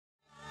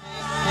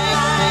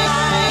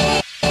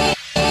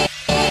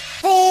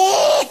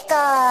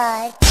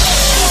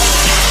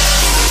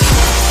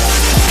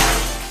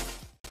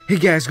Hey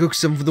guys,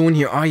 Goku7 for the win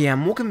here. Oh yeah,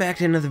 welcome back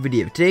to another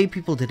video.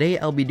 Today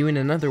I'll be doing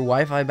another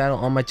Wi-Fi battle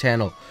on my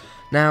channel.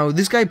 Now,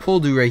 this guy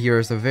Poledoo right here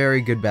is a very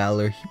good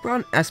battler. He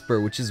brought an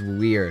Esper, which is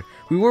weird.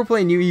 We were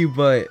playing UU,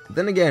 but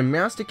then again,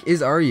 Meowstic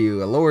is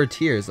RU, a lower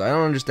tier, so I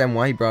don't understand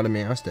why he brought a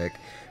Meowstic.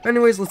 But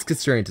anyways, let's get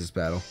straight into this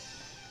battle.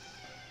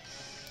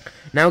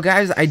 Now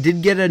guys, I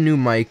did get a new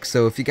mic,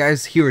 so if you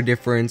guys hear a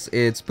difference,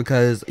 it's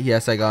because,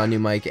 yes, I got a new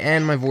mic,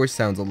 and my voice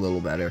sounds a little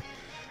better.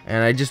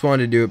 And I just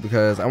wanted to do it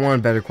because I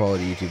wanted better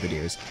quality YouTube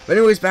videos. But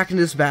anyways, back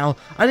into this battle.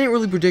 I didn't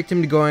really predict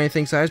him to go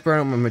anything, so I just brought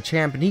out my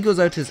Machamp, and he goes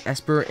out to his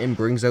Esper and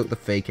brings out the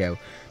Fake Out.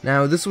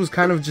 Now, this was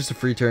kind of just a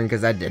free turn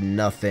because I did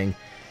nothing.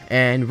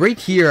 And right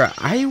here,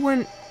 I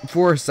went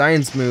for a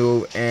Science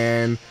move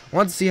and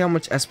wanted to see how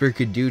much Esper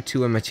could do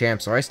to a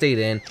Machamp, so I stayed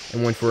in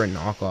and went for a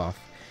knockoff.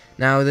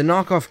 Now, the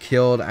knockoff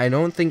killed. I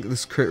don't think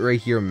this crit right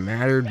here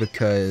mattered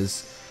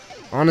because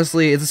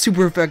honestly, it's a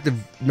super effective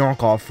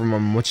knockoff from a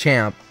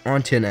Machamp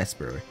onto an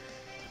Esper.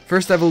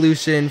 First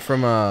evolution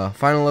from a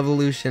final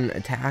evolution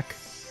attack.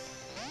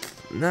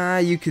 Nah,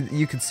 you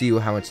could see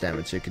how much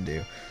damage it could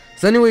do.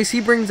 So anyways,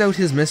 he brings out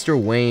his Mr.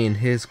 Wayne,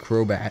 his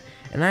Crobat,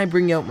 and I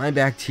bring out my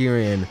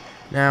Bacterian.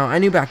 Now, I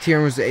knew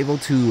Bacterian was able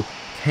to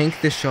tank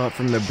the shot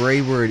from the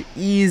Brave Word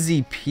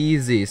easy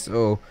peasy,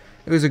 so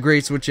it was a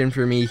great switch in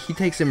for me. He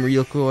takes some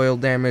recoil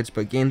damage,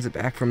 but gains it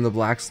back from the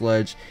Black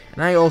Sludge,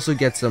 and I also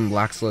get some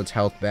Black Sludge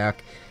health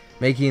back,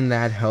 making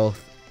that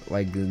health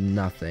like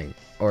nothing,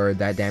 or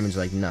that damage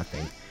like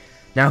nothing.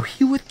 Now,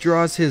 he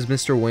withdraws his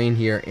Mr. Wayne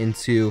here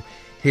into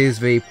his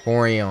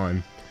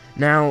Vaporeon.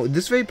 Now,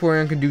 this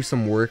Vaporeon can do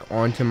some work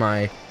onto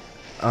my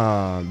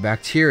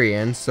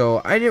Bacterian,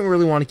 so I didn't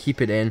really want to keep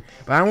it in,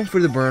 but I went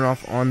for the burn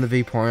off on the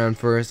Vaporeon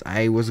first.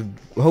 I was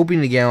hoping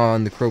to get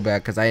on the Crobat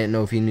because I didn't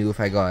know if he knew if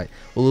I got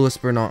Lewis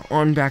burn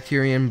on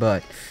Bacterian,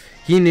 but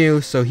he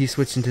knew, so he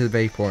switched into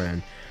the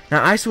Vaporeon.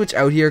 Now I switch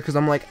out here because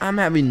I'm like, I'm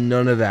having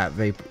none of that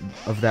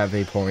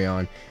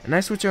Vaporeon, and I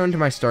switch out into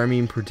my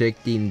Starmie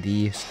predicting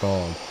the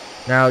Scald.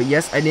 Now,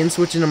 yes, I didn't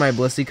switch into my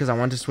Blissey because I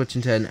want to switch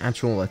into an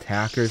actual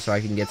attacker so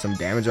I can get some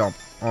damage off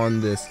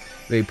on this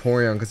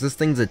Vaporeon because this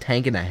thing's a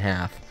tank and a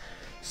half.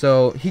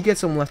 So he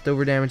gets some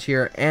leftover damage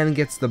here and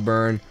gets the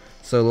burn,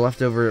 so the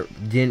leftover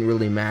didn't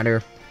really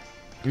matter.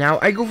 Now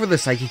I go for the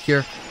Psychic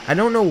here. I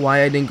don't know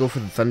why I didn't go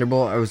for the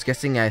Thunderbolt. I was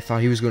guessing I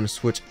thought he was going to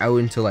switch out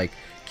into like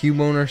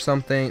Cubone or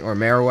something, or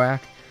Marowak.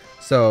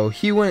 So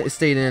he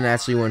stayed in and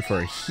actually went for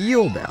a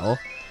Heal Bell.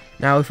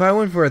 Now if I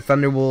went for a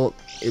Thunderbolt,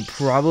 it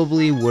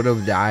probably would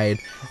have died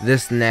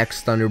this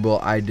next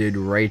Thunderbolt I did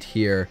right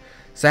here.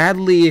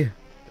 Sadly,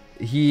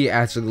 he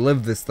actually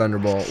lived this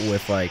Thunderbolt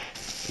with like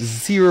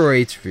 0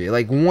 HP,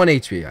 like 1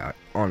 HP,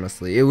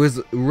 honestly. It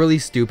was really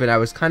stupid. I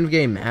was kind of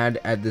getting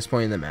mad at this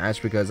point in the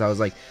match because I was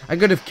like, I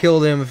could have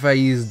killed him if I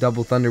used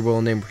double Thunderbolt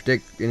and didn't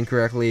predict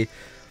incorrectly.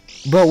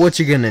 But what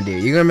you gonna do?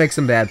 You're gonna make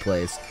some bad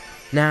plays.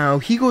 Now,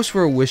 he goes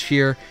for a Wish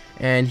here,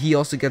 and he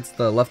also gets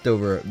the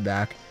leftover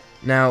back.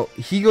 Now,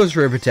 he goes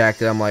for a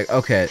Protect, and I'm like,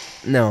 okay,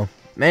 no,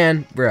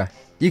 man, bruh,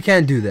 you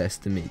can't do this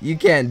to me. You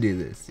can't do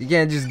this. You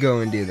can't just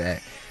go and do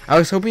that. I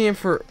was hoping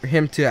for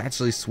him to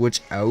actually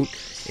switch out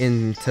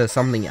into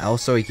something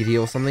else so he could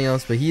heal something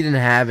else, but he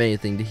didn't have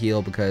anything to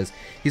heal because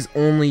he's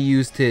only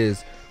used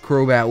his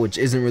Crobat, which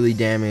isn't really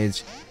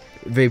damaged,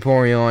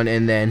 Vaporeon,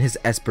 and then his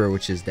Esper,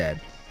 which is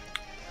dead.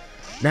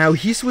 Now,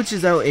 he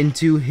switches out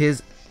into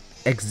his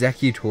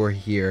Executor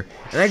here,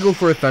 and I go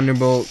for a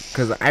Thunderbolt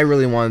because I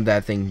really wanted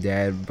that thing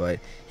dead, but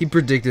he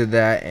predicted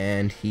that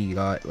and he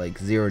got like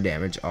 0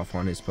 damage off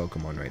on his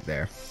Pokemon right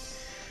there.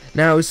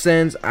 Now,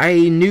 since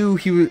I knew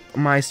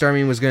my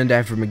Starmie was going to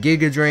die from a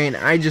Giga Drain,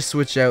 I just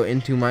switched out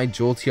into my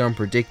Jolteon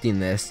predicting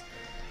this.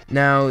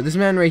 Now, this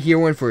man right here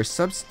went for a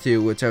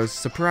Substitute, which I was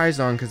surprised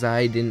on because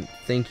I didn't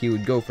think he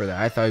would go for that.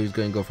 I thought he was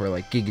going to go for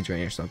like Giga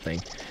Drain or something.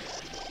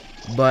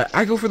 But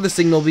I go for the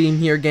Signal Beam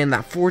here again,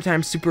 that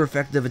 4x super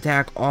effective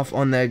attack off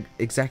on the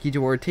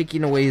Executor,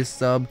 taking away his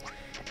sub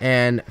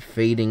and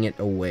fading it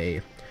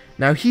away.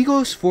 Now he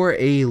goes for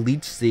a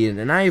Leech Seed,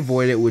 and I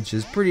avoid it, which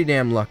is pretty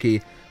damn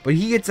lucky. But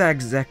he gets that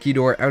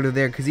Executor out of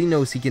there because he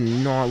knows he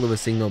cannot live a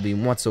Signal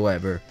Beam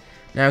whatsoever.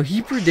 Now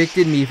he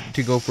predicted me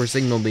to go for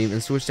Signal Beam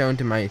and switch down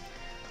to my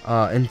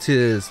into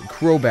his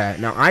Crobat.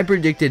 Now I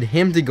predicted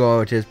him to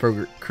go out to his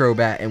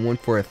Crobat and went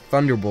for a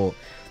Thunderbolt.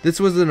 This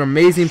was an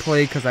amazing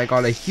play because I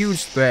got a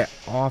huge threat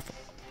off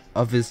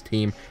of his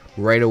team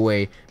right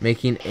away,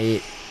 making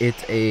it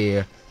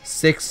a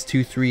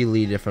 6-3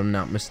 lead if I'm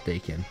not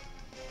mistaken.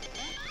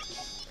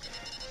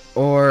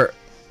 Or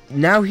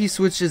now he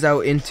switches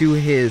out into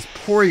his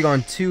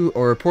Porygon 2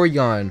 or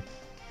Porygon,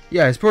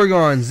 yeah, his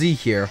Porygon Z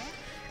here,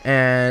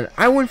 and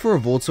I went for a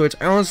Volt Switch.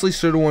 I honestly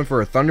should have went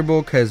for a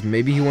Thunderbolt because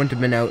maybe he wouldn't have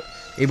been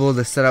able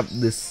to set up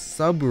this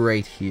sub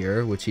right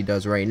here, which he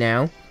does right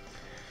now.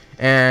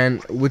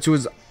 And which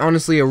was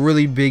honestly a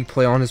really big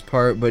play on his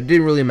part, but it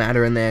didn't really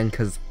matter in the end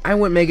because I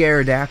went Mega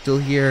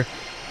Aerodactyl here,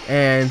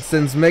 and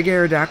since Mega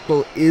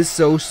Aerodactyl is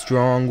so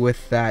strong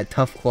with that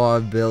Tough Claw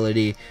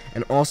ability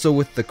and also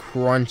with the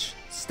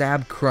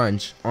Stab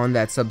Crunch on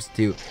that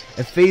Substitute,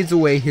 it fades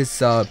away his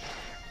sub,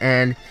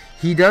 and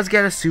he does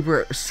get a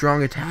super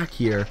strong attack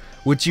here,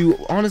 which you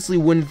honestly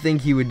wouldn't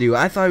think he would do.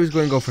 I thought he was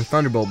going to go for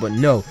Thunderbolt, but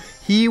no.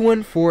 He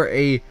went for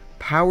a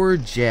Power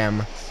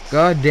Gem,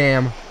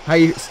 goddamn,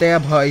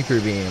 stab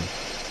Hyper Beam,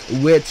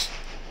 which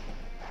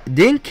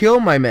didn't kill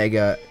my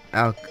Mega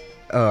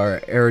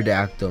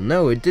Aerodactyl.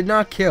 No, it did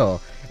not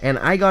kill. And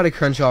I got a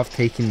crunch off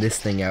taking this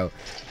thing out.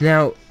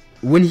 Now,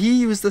 when he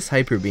used this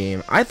Hyper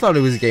Beam, I thought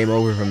it was game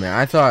over from there.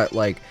 I thought,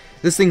 like,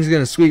 this thing's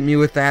gonna sweep me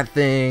with that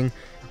thing.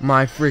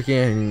 My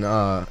freaking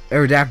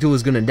Aerodactyl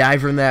was gonna die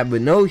from that,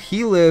 but no,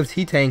 he lived.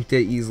 He tanked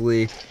it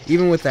easily,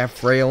 even with that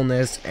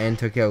frailness, and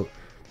took out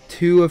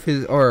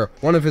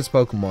one of his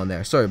Pokemon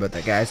there. Sorry about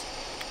that, guys.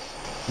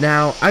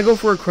 Now, I go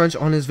for a crunch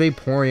on his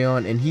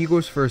Vaporeon, and he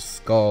goes for a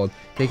Scald,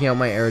 taking out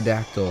my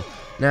Aerodactyl.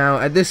 Now,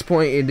 at this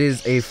point, it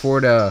is a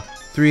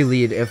 4-3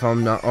 lead, if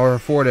I'm not, or a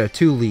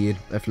 4-2 lead,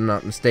 if I'm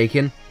not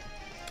mistaken,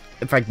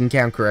 if I can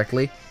count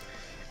correctly.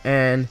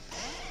 And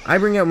I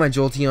bring out my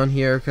Jolteon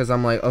here because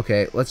I'm like,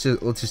 okay, let's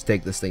just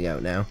take this thing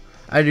out now.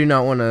 I do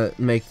not want to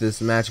make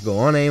this match go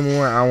on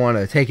anymore. I want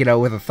to take it out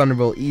with a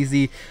Thunderbolt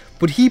easy.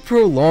 But he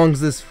prolongs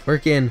this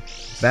freaking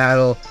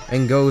battle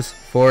and goes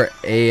for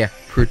a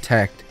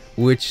Protect,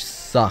 which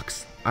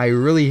sucks. I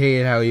really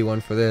hated how he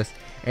went for this.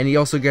 And he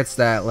also gets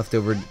that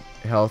leftover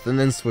health and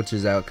then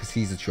switches out because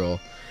he's a troll.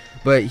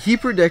 But he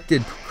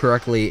predicted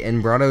correctly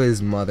and brought out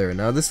his mother.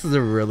 Now this is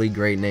a really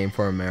great name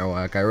for a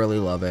Marowak. I really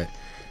love it.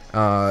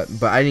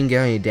 But I didn't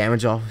get any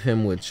damage off of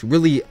him, which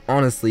really,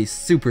 honestly,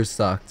 super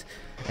sucked.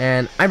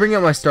 And I bring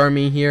out my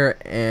Starmie here,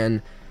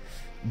 and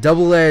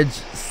Double Edge,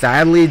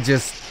 sadly,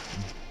 just,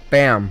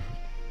 bam,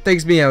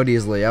 takes me out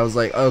easily. I was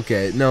like,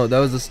 okay, no, that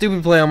was a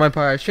stupid play on my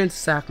part. I shouldn't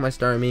sack my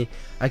Starmie.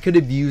 I could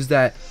have used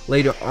that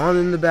later on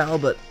in the battle,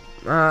 but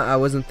I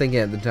wasn't thinking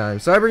at the time.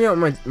 So I bring out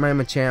my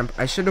Machamp.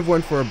 I should have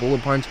went for a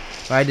Bullet Punch,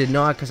 but I did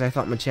not because I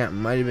thought Machamp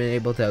might have been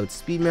able to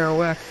outspeed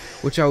Marowak,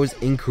 which I was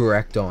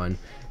incorrect on.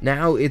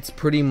 Now it's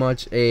pretty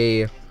much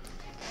a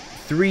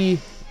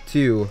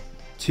 3-2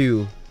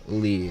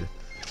 lead.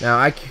 Now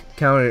I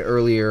counted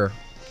earlier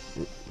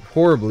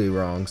horribly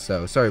wrong,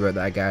 so sorry about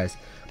that, guys.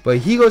 But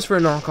he goes for a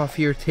knockoff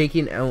here,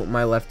 taking out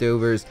my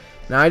leftovers.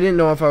 Now I didn't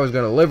know if I was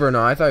going to live or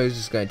not. I thought he was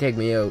just going to take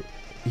me out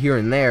here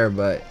and there,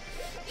 but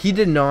he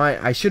did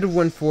not. I should have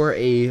went for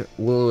a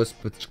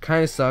Will-O-Wisp, which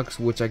kind of sucks,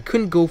 which I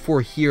couldn't go for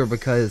here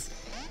because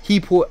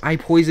I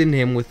poisoned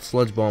him with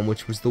Sludge Bomb,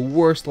 which was the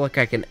worst luck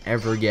I can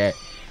ever get.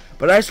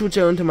 But I switch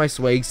out into my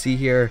Swagsy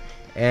here,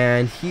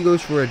 and he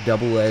goes for a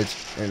Double Edge,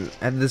 and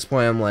at this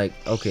point I'm like,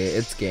 okay,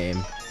 it's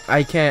game.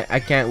 I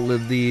can't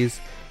live these.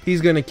 He's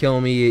gonna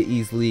kill me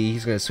easily.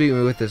 He's gonna sweep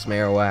me with this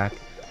Marowak.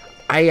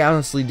 I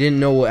honestly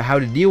didn't know how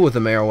to deal with a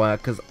Marowak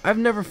because I've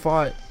never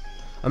fought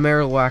a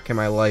Marowak in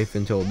my life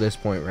until this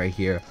point right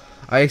here.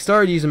 I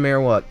started using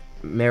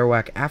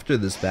Marowak after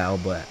this battle,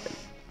 but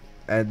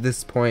at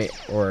this point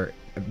of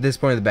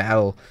the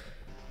battle,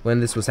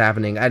 when this was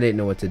happening, I didn't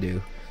know what to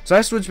do. So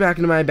I switch back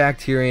into my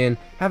Bacterian,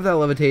 have that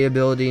Levitate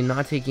ability,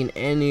 not taking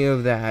any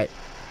of that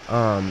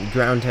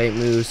ground type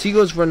moves. He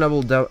goes for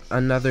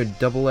another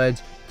Double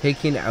Edge,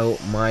 taking out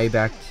my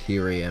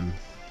Bacterian.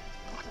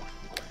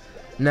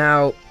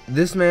 Now,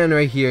 this man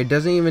right here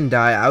doesn't even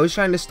die. I was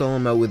trying to stall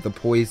him out with the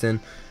poison,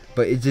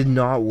 but it did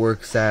not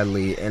work,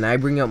 sadly. And I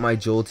bring out my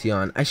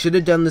Jolteon. I should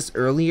have done this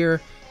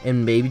earlier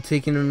and maybe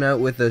taken him out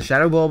with a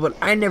Shadow Ball, but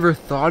I never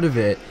thought of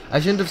it. I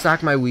shouldn't have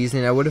sacked my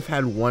Weezing. I would have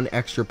had one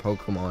extra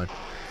Pokemon.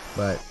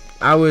 But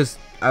I was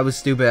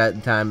stupid at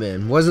the time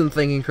and wasn't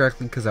thinking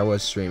correctly because I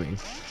was streaming.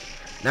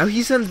 Now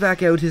he sends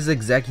back out his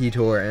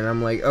Executor, and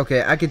I'm like,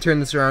 okay, I can turn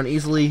this around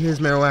easily. His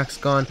Marowak's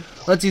gone.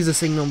 Let's use a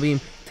Signal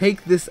Beam.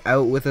 Take this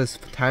out with a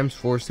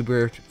 ×4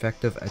 super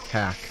effective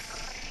attack.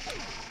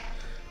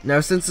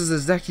 Now since his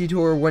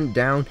Executor went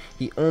down,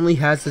 he only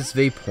has this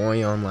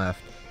Vaporeon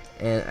left.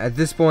 And at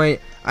this point,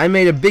 I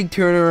made a big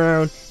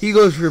turnaround. He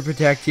goes for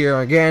Protect here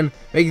again,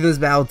 making this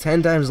battle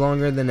 10 times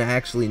longer than it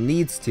actually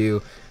needs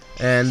to.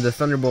 And the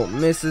Thunderbolt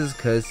misses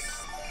because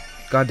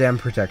goddamn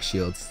Protect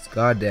Shields.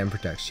 Goddamn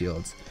Protect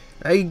Shields.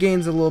 Now he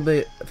gains a little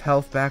bit of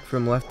health back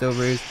from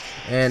leftovers,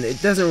 and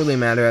it doesn't really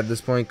matter at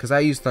this point because I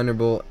use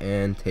Thunderbolt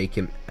and take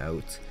him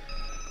out.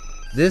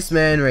 This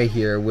man right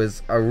here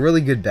was a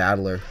really good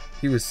battler.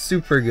 He was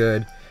super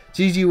good.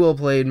 GG well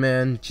played,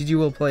 man. GG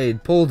well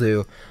played.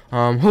 Poledoo.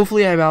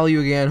 Hopefully I battle you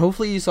again.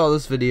 Hopefully you saw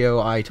this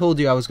video. I told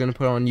you I was going to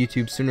put it on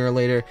YouTube sooner or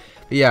later.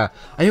 But yeah,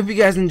 I hope you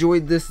guys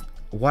enjoyed this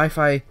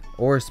Wi-Fi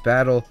Horse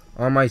battle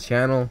on my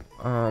channel.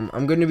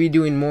 I'm going to be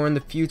doing more in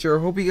the future.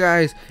 Hope you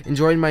guys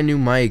enjoyed my new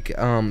mic.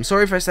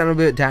 Sorry if I sound a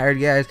bit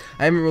tired, guys.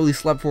 I haven't really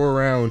slept for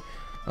around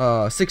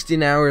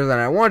 16 hours, and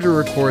I wanted to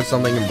record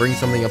something and bring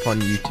something up on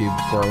YouTube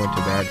before I went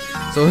to bed.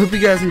 So I hope you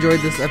guys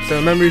enjoyed this episode.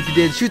 Remember, if you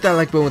did, shoot that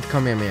like button with a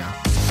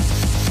Kamehameha.